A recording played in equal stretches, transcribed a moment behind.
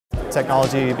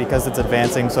technology, because it's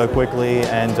advancing so quickly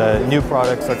and new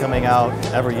products are coming out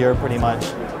every year pretty much,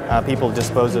 people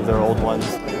dispose of their old ones.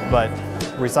 But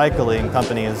recycling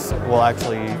companies will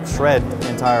actually shred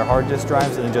entire hard disk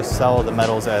drives and just sell the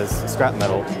metals as scrap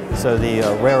metal. So the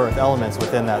rare earth elements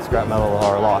within that scrap metal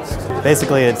are lost.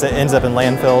 Basically, it ends up in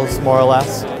landfills, more or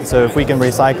less. So if we can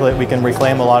recycle it, we can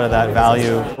reclaim a lot of that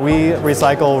value. We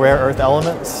recycle rare earth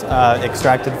elements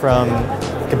extracted from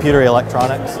computer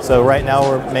electronics. So right now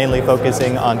we're mainly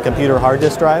focusing on computer hard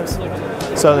disk drives.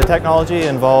 So the technology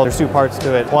involved, there's two parts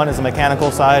to it. One is the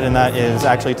mechanical side, and that is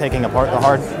actually taking apart the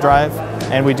hard drive,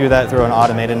 and we do that through an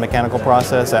automated mechanical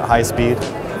process at high speed.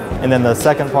 And then the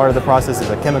second part of the process is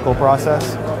a chemical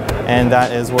process, and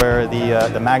that is where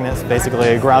the magnets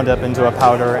basically ground up into a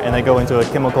powder and they go into a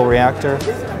chemical reactor,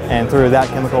 and through that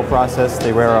chemical process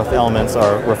the rare earth elements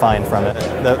are refined from it.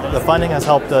 The funding has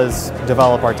helped us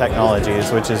develop our technologies,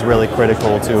 which is really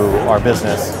critical to our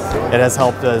business. It has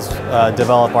helped us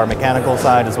develop our mechanical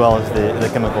side as well as the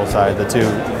chemical side, the two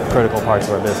critical parts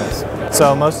of our business.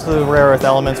 So most of the rare earth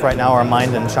elements right now are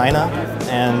mined in China,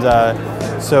 and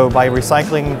so by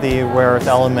recycling the rare earth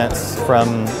elements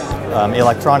from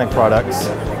electronic products,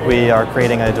 we are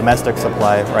creating a domestic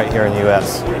supply right here in the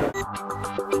US.